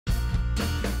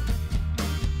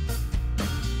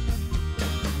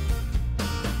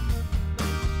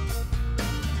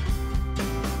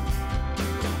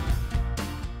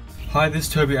Hi, this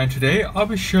is Toby, and today I'll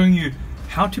be showing you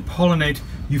how to pollinate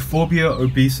Euphorbia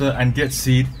obesa and get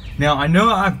seed. Now, I know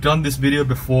I've done this video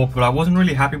before, but I wasn't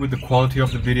really happy with the quality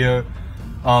of the video.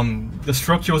 The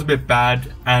structure was a bit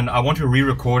bad, and I want to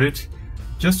re-record it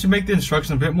just to make the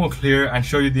instructions a bit more clear and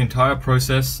show you the entire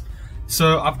process.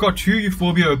 So I've got two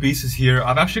Euphorbia obesas here.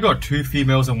 I've actually got two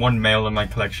females and one male in my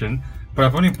collection, but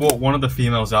I've only brought one of the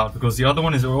females out because the other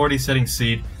one is already setting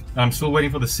seed. I'm still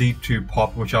waiting for the seed to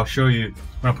pop, which I'll show you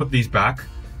when I put these back.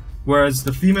 Whereas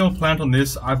the female plant on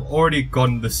this, I've already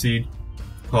gotten the seed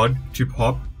pod to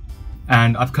pop,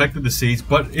 and I've collected the seeds,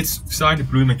 but it's starting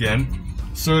to bloom again.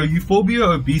 So Euphorbia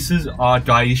obesas are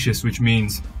dioecious, which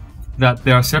means that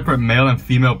they are separate male and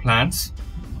female plants.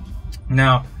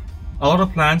 Now, a lot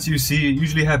of plants you see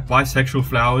usually have bisexual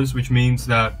flowers, which means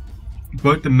that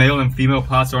both the male and female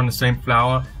parts are on the same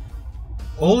flower.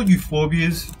 All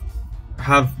Euphorbias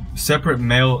have separate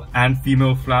male and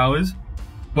female flowers,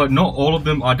 but not all of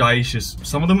them are dioecious.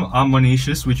 Some of them are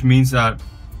monoecious, which means that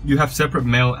you have separate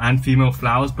male and female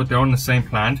flowers, but they're on the same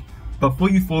plant. But for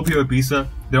Euphorbia obesa,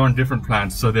 they're on different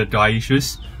plants, so they're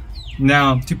dioecious.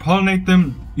 Now, to pollinate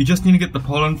them, you just need to get the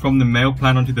pollen from the male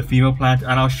plant onto the female plant,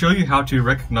 and I'll show you how to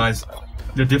recognize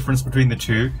the difference between the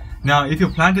two. Now, if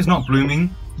your plant is not blooming,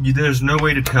 there's no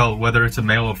way to tell whether it's a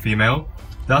male or female.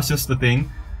 That's just the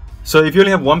thing. So if you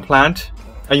only have one plant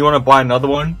and you want to buy another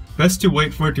one, best to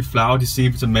wait for it to flower to see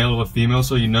if it's a male or a female,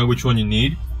 so you know which one you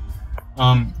need.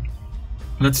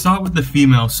 Let's start with the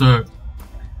female. So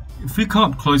if we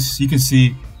come up close, you can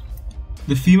see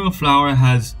the female flower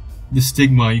has the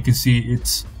stigma. You can see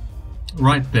it's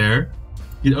right there.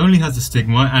 It only has the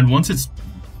stigma, and once it's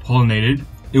pollinated,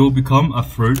 it will become a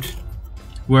fruit.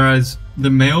 Whereas the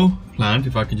male plant,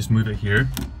 if I can just move it here,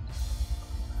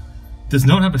 does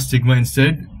not have a stigma.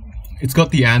 Instead, it's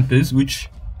got the anthers, which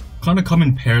kind of come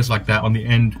in pairs like that on the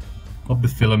end of the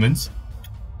filaments.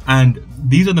 And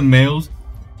these are the males.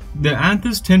 The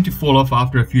anthers tend to fall off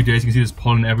after a few days. You can see there's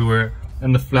pollen everywhere,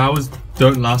 and the flowers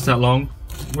don't last that long.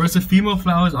 Whereas the female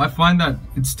flowers, I find that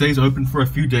it stays open for a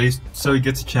few days, so it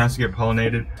gets a chance to get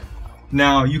pollinated.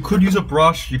 Now, you could use a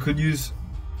brush, you could use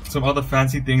some other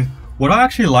fancy things. What I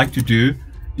actually like to do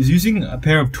is using a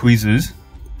pair of tweezers,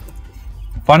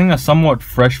 finding a somewhat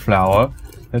fresh flower.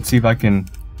 Let's see if I can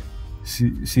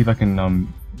see if I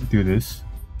can do this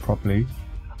properly.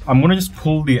 I'm gonna just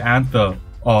pull the anther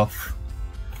off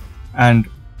and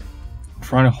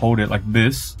trying to hold it like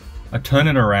this. I turn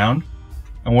it around,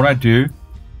 and what I do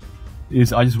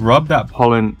is I just rub that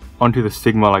pollen onto the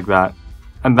stigma like that,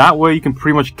 and that way you can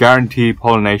pretty much guarantee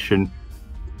pollination.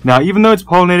 Now, even though it's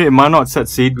pollinated, it might not set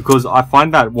seed, because I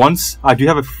find that once I do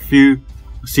have a few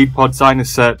seed pods starting to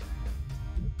set,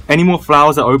 any more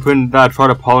flowers that open that I try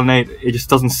to pollinate, it just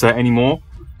doesn't set anymore.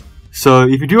 So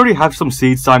if you do already have some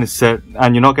seeds starting to set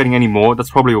and you're not getting any more, that's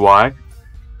probably why.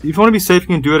 If you want to be safe, you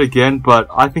can do it again, but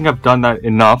I think I've done that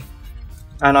enough.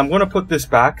 And I'm going to put this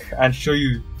back and show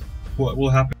you what will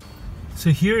happen.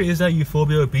 So here is that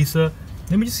Euphorbia obesa.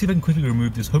 Let me just see if I can quickly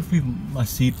remove this. Hopefully my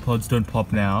seed pods don't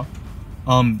pop now.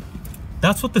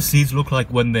 That's what the seeds look like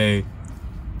when they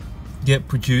get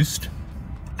produced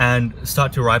and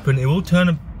start to ripen. It will turn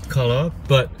a color,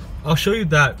 but I'll show you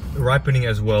that ripening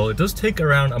as well. It does take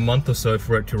around a month or so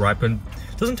for it to ripen.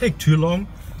 It doesn't take too long,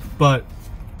 but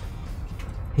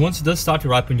once it does start to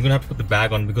ripen, you're gonna have to put the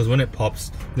bag on, because when it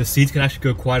pops, the seeds can actually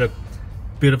go quite a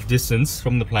bit of distance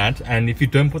from the plant, and if you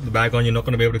don't put the bag on, you're not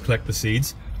gonna be able to collect the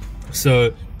seeds. So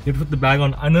you have to put the bag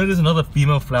on. I know there's another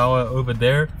female flower over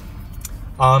there.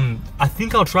 I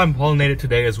think I'll try and pollinate it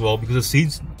today as well, because the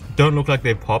seeds don't look like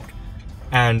they've popped,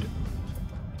 and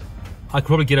I could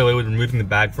probably get away with removing the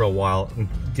bag for a while and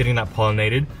getting that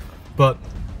pollinated. But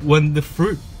when the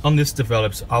fruit on this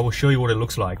develops, I will show you what it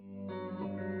looks like.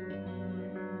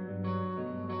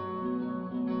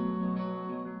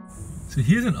 So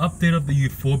here's an update of the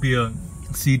Euphorbia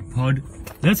seed pod.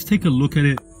 Let's take a look at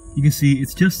it. You can see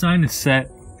it's just starting to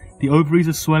set. The ovaries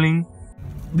are swelling.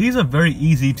 These are very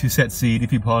easy to set seed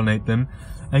if you pollinate them.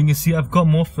 And you can see I've got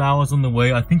more flowers on the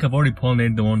way. I think I've already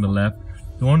pollinated the one on the left.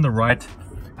 The one on the right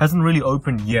hasn't really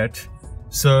opened yet.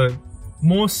 So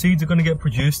more seeds are going to get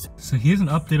produced. So here's an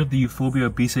update of the Euphorbia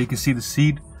obesa. You can see the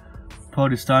seed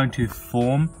pod is starting to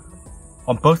form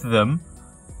on both of them.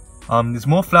 There's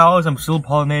more flowers. I'm still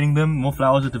pollinating them. More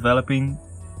flowers are developing.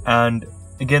 And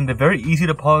again, they're very easy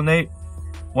to pollinate.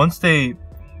 Once they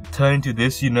turn into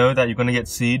this, you know that you're going to get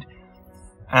seed.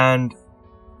 And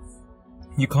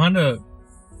you kind of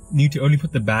need to only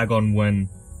put the bag on when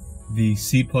the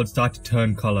seed pods start to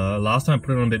turn color. Last time I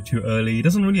put it on a bit too early. It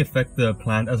doesn't really affect the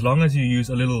plant as long as you use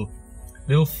a little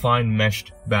fine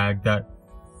meshed bag that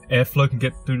airflow can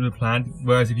get through to the plant,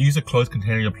 whereas if you use a closed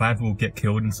container, your plant will get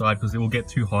killed inside because it will get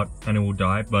too hot and it will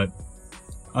die. But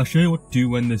I'll show you what to do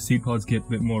when the seed pods get a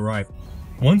bit more ripe.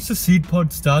 Once the seed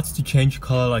pod starts to change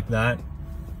color like that,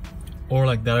 or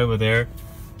like that over there,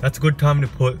 that's a good time to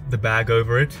put the bag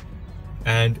over it,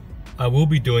 and I will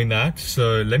be doing that.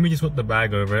 So let me just put the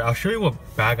bag over it. I'll show you what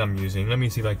bag I'm using. Let me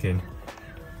see if I can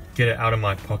get it out of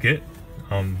my pocket.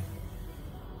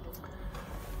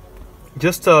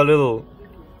 Just a little,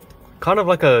 kind of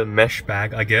like a mesh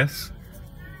bag, I guess.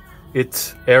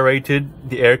 It's aerated,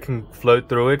 the air can flow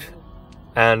through it,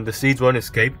 and the seeds won't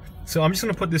escape. So I'm just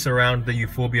going to put this around the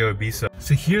Euphorbias obesa.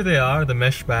 So here they are, the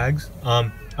mesh bags.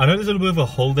 I know there's a little bit of a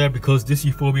hole there because this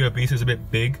Euphorbias obesa is a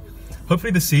bit big.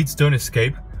 Hopefully the seeds don't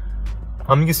escape.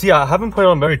 You can see I haven't put it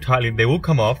on very tightly. They will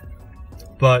come off,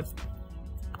 but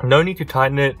no need to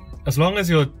tighten it. As long as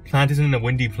your plant isn't in a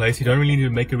windy place, you don't really need to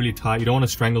make it really tight. You don't want to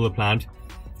strangle the plant.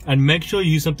 And make sure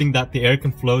you use something that the air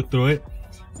can flow through it.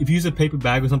 If you use a paper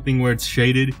bag or something where it's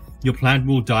shaded, your plant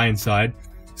will die inside.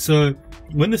 So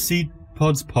when the seed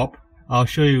pods pop, I'll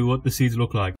show you what the seeds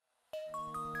look like.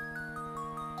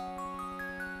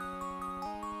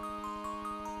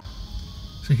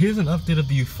 So here's an update of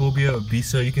the Euphorbias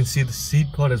obesa. You can see the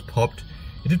seed pod has popped.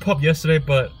 It did pop yesterday,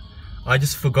 but I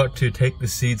just forgot to take the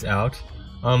seeds out.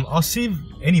 I'll see if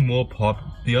any more pop.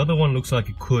 The other one looks like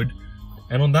it could,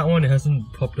 and on that one it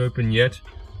hasn't popped open yet,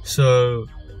 so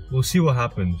we'll see what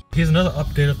happens. Here's another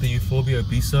update of the Euphorbias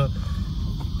obesa.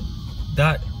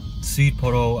 That seed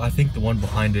pod, I think the one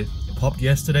behind it, popped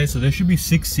yesterday, so there should be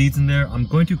 6 seeds in there. I'm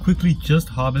going to quickly just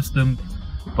harvest them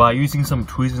by using some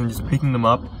tweezers and just picking them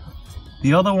up.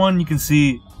 The other one, you can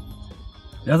see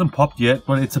it hasn't popped yet,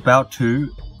 but it's about to.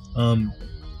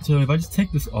 So if I just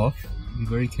take this off, be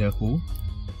very careful.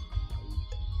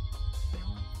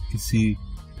 You can see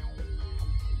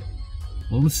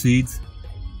all the seeds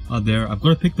are there. I've got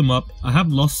to pick them up. I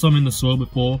have lost some in the soil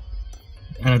before,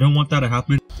 and I don't want that to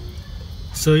happen.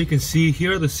 So you can see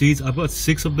here are the seeds. I've got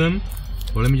 6 of them.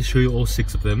 Well, let me just show you all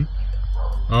 6 of them.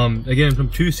 Again, from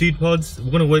 2 seed pods.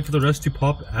 We're going to wait for the rest to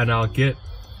pop, and I'll get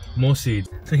more seeds.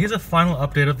 So here's a final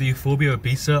update of the Euphorbias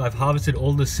obesa. I've harvested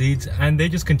all the seeds and they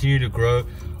just continue to grow.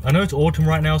 I know it's autumn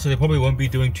right now, so they probably won't be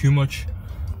doing too much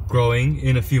growing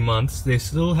in a few months. They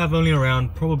still have only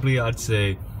around, probably I'd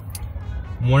say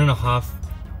 1.5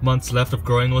 months left of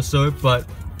growing or so, but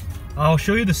I'll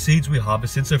show you the seeds we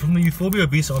harvested. So from the Euphorbias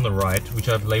obesa on the right, which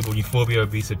I've labeled Euphorbias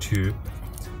obesa 2,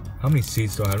 how many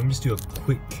seeds do I have? Let me just do a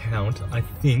quick count. I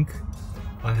think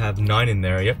I have 9 in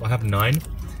there. Yep, I have 9.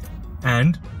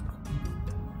 And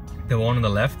the one on the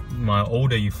left, my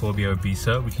older Euphorbias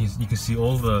obesa, which is, you can see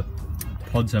all the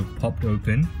pods have popped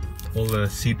open, all the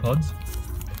seed pods.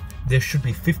 There should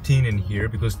be 15 in here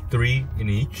because 3 in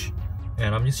each.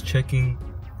 And I'm just checking.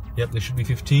 Yep, there should be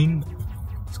 15.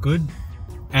 It's good.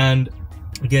 And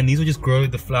again, these will just grow.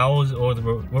 The flowers, or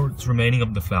what's remaining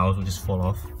of the flowers, will just fall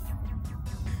off.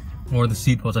 Or the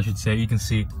seed pods, I should say. You can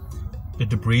see the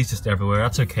debris just everywhere.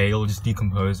 That's okay. It'll just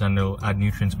decompose and it'll add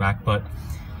nutrients back. But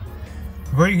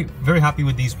very, very happy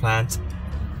with these plants.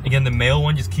 Again, the male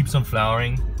one just keeps on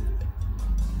flowering.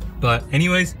 But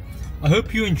anyways, I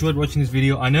hope you enjoyed watching this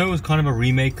video. I know it was kind of a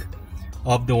remake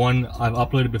of the one I've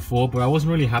uploaded before, but I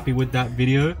wasn't really happy with that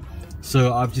video,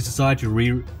 so I've just decided to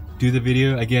redo the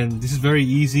video. Again, this is very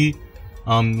easy.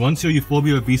 Once your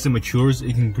Euphorbias obesa matures,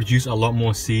 it can produce a lot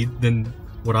more seed than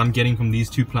what I'm getting from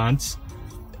these 2 plants.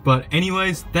 But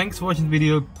anyways, thanks for watching the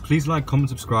video. Please like, comment,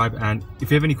 subscribe, and if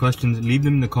you have any questions, leave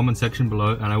them in the comment section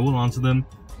below and I will answer them.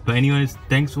 But anyways,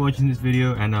 thanks for watching this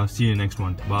video, and I'll see you in the next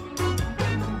one. Bye.